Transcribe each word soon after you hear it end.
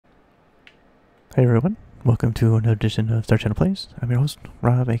Hey everyone, welcome to another edition of Star Channel Plays. I'm your host,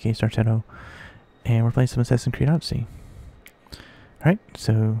 Rob, aka Star Channel, and we're playing some Assassin's Creed Odyssey. Alright,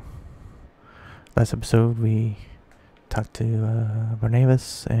 so last episode we talked to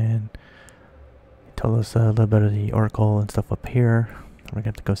Barnabas and he told us a little bit of the Oracle and stuff up here. We're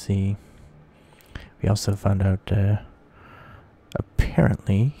going to go see. We also found out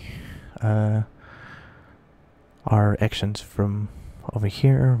apparently our actions from over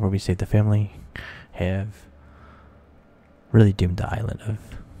here where we saved the family have really doomed the island of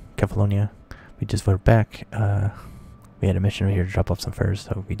Kephallonia. We just voted back. We had a mission over here to drop off some furs,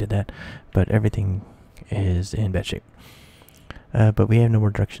 so we did that. But everything is in bad shape. But we have no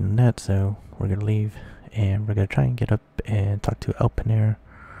more direction than that, so we're going to leave. And we're going to try and get up and talk to Alpinair,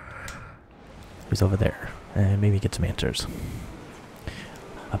 who's over there. And maybe get some answers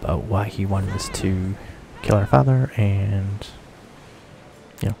about why he wanted us to kill our father and,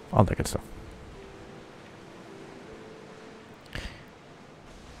 you know, all that good stuff.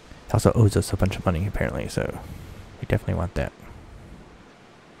 He also owes us a bunch of money, apparently, so we definitely want that.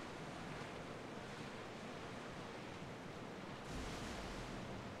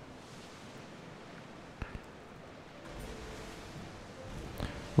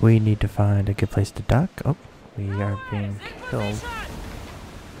 We need to find a good place to dock. Oh, we are being killed.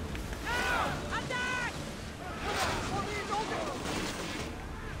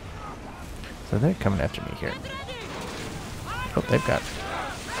 So they're coming after me here. Oh, they've got...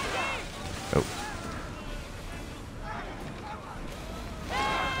 Oh.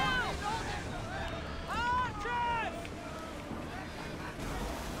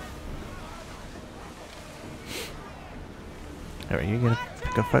 Are you gonna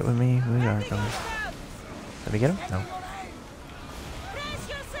pick a fight with me? We are going. Did we get him? No.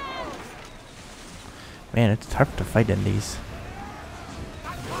 Man, it's tough to fight in these.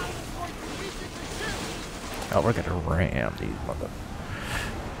 Oh, we're gonna ram these mother.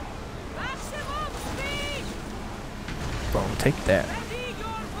 Bro, take that.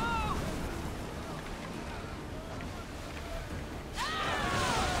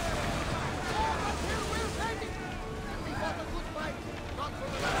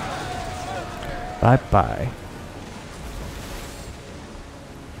 Bye-bye.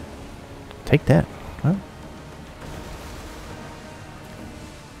 Take that. Huh?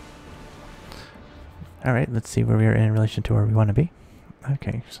 Alright, let's see where we are in relation to where we want to be.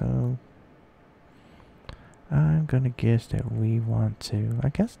 Okay, so... I'm gonna guess that we want to... I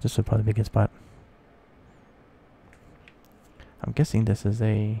guess this would probably be a good spot. I'm guessing this is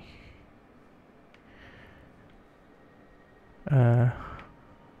a...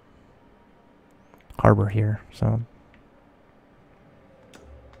 harbor here, so...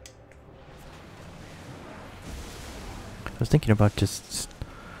 I was thinking about just...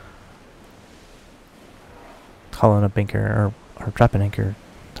 hauling up anchor, or dropping anchor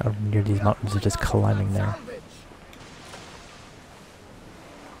near these mountains and just climbing there.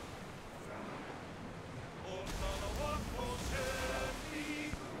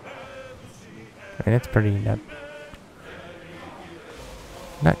 I mean, it's pretty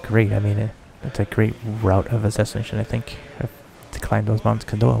not great. I mean, it's a great route of assassination, I think, to climb those mountains,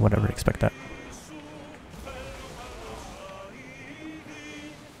 because no one would ever expect that.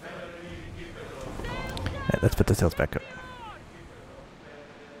 Right, let's put the sails back up.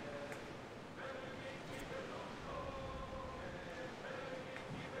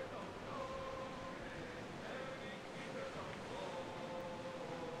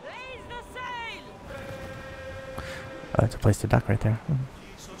 Oh, it's a place to dock right there.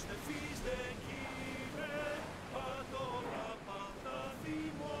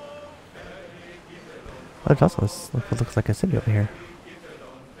 Oh, it also looks like a city over here.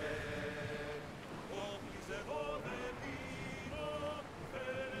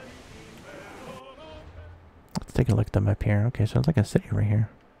 Let's take a look at the map here. Okay, so it's like a city right here.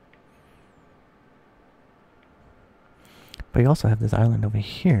 But you also have this island over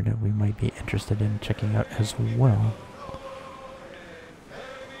here that we might be interested in checking out as well.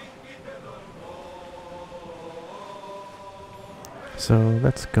 So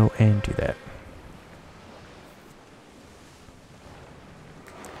let's go and do that.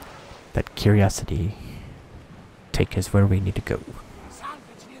 That curiosity take us where we need to go.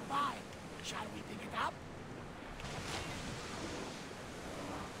 Shall we pick it up?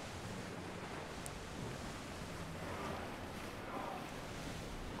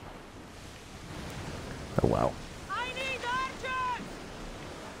 Oh wow. I need archers!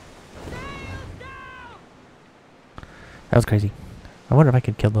 That was crazy. I wonder if I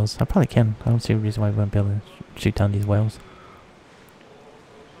could kill those. I probably can. I don't see a reason why we wouldn't be able to shoot down these whales.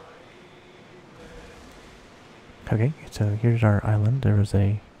 Okay, so here's our island. There was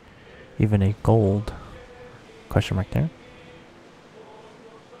even a gold question mark there.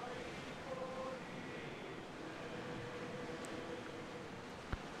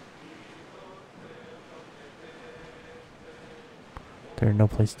 There's no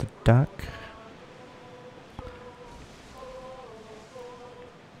place to dock.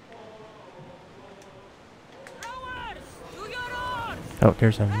 Oh,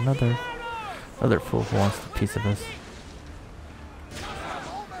 there's another fool who wants a piece of this.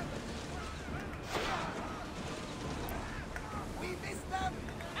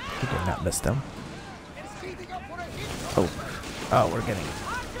 He did not miss them. Oh, we're getting.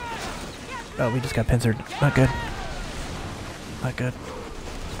 Oh, we just got pincered. Not good. Not good.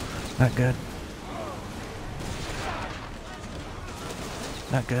 Not good.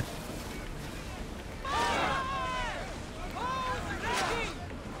 Not good.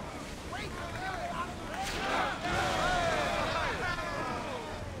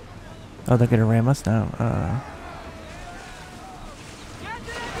 Oh, they're gonna ram us now.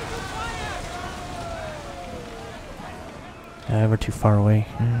 We're too far away.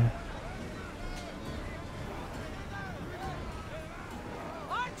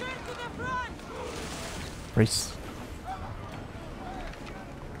 Race.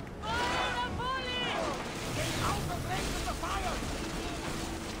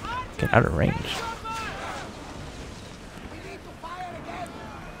 Get out of range.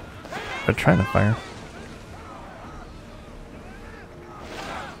 They're trying to fire.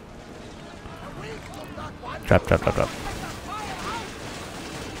 Drop.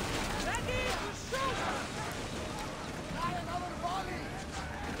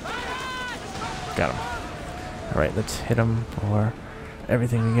 Got him. Alright, let's hit him for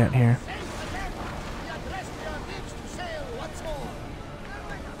everything we got here.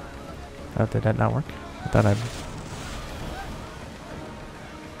 Oh, did that not work? I thought I'd...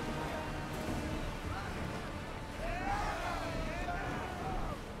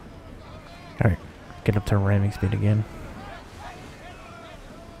 Alright, get up to ramming speed again.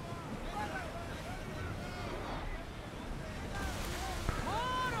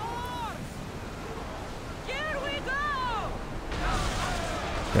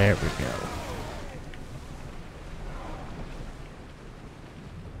 There we go.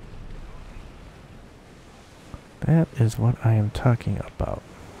 That is what I am talking about.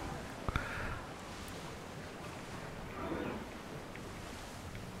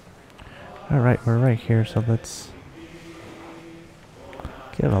 Alright, we're right here, so let's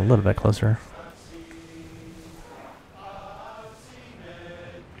get a little bit closer.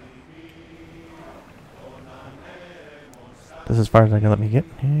 This is as far as I can let me get.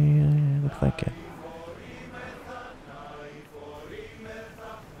 Yeah, looks like it.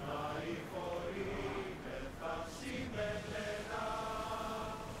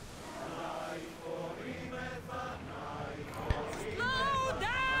 Slow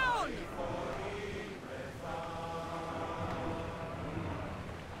down!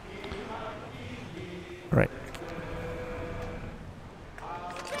 Right.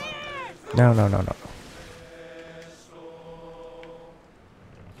 No.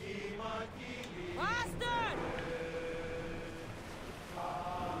 Faster!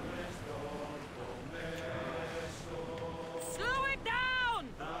 Slow it down!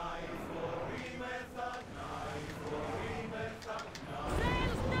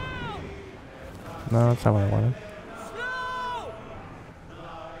 Sails down! No, that's not what I wanted. Slow!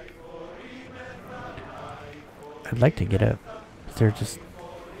 I'd like to get up. They're just...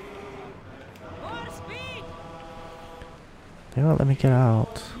 More speed! They won't let me get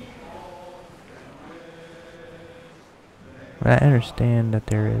out. I understand that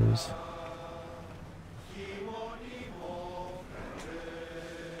there is...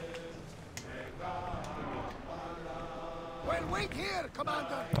 Well, wait here,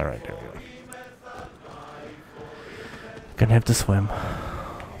 Commander! Alright, there we go. Gonna have to swim.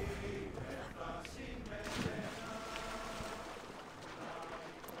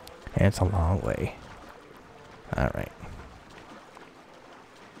 And it's a long way. Alright.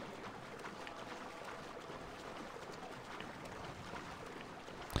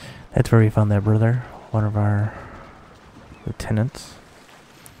 That's where we found that brother, one of our lieutenants.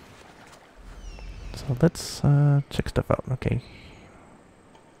 So let's check stuff out. Okay.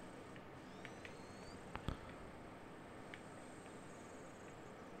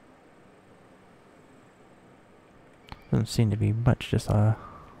 Doesn't seem to be much, just might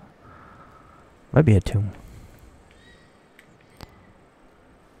be a tomb.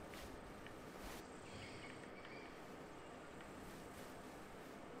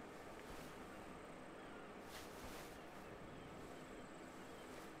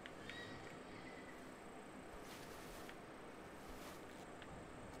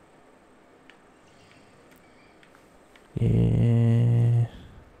 Yeah.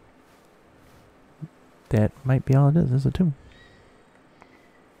 That might be all it is a tomb.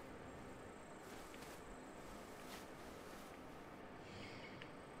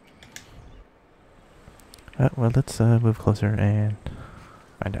 Well, let's move closer and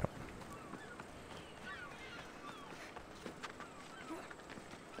find out.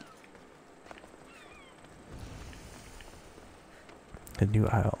 The new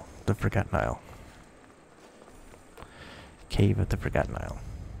isle, the Forgotten Isle. Cave of the Forgotten Isle.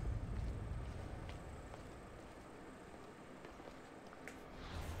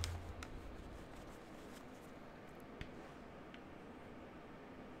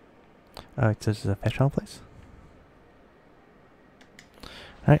 It says it's a fast travel place.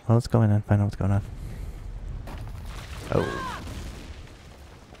 Alright, well, let's go in and find out what's going on. Oh.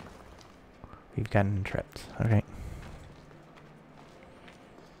 We've gotten trapped. Okay.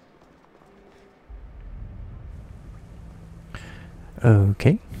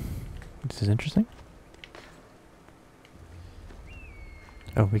 Okay. This is interesting.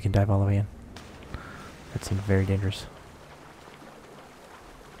 Oh, we can dive all the way in. That seems very dangerous.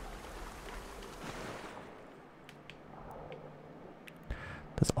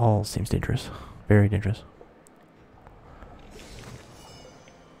 This all seems dangerous. Very dangerous.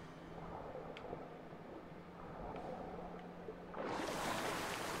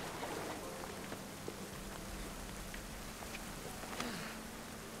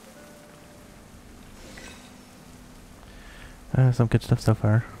 Some good stuff so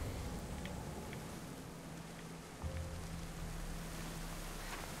far.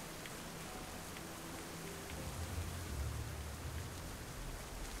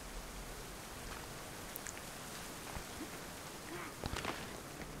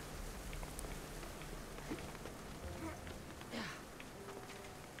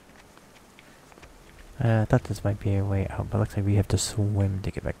 I thought this might be a way out, but looks like we have to swim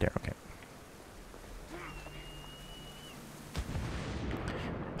to get back there. Okay.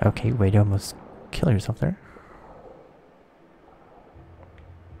 Okay, way to almost kill yourself there.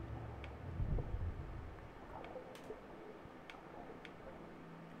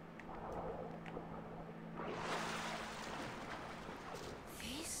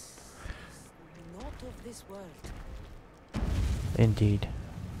 This is not of this world. Indeed.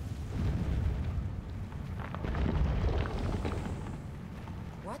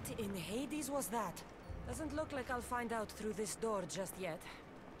 What in Hades was that? Doesn't look like I'll find out through this door just yet.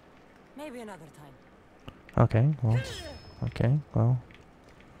 Maybe another time. Okay, well. Okay, well.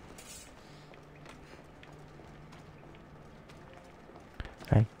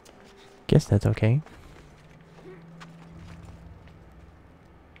 I guess that's okay.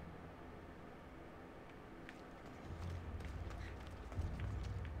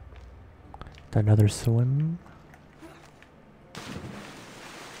 Another swim.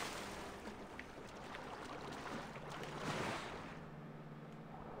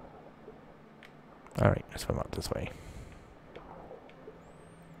 Alright, let's swim out this way.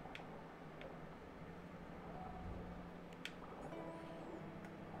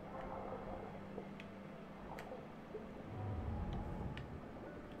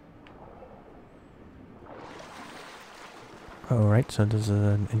 Alright, so this is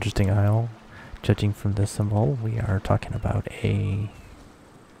an interesting isle. Judging from the symbol, we are talking about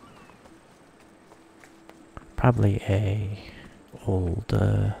probably a old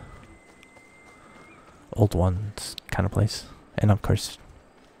ones kind of place, and of course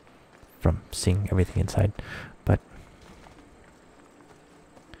from seeing everything inside, but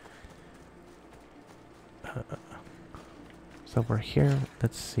so we're here.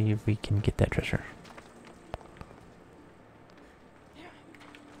 Let's see if we can get that treasure.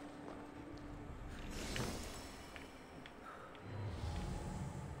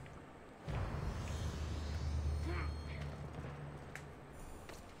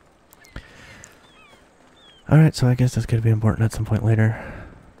 Alright, so I guess that's going to be important at some point later.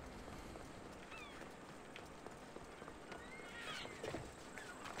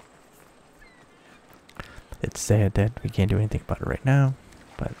 It's sad that we can't do anything about it right now,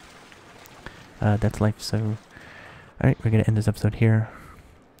 but that's life. So, alright, we're going to end this episode here.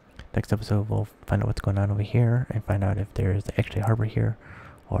 Next episode, we'll find out what's going on over here and find out if there's actually a harbor here,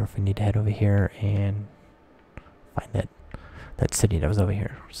 or if we need to head over here and find that city that was over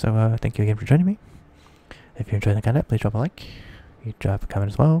here. So, thank you again for joining me. If you're enjoying the content, please drop a like. You drop a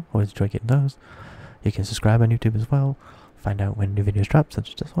comment as well. Always enjoy getting those. You can subscribe on YouTube as well. Find out when new videos drop, such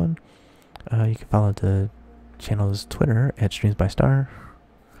as this one. You can follow the channel's Twitter at StreamsByStar.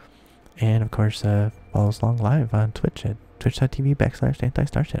 And of course, follow us along live on Twitch at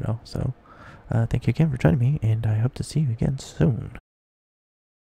twitch.tv/AntiStarChannel. So, Thank you again for joining me, and I hope to see you again soon.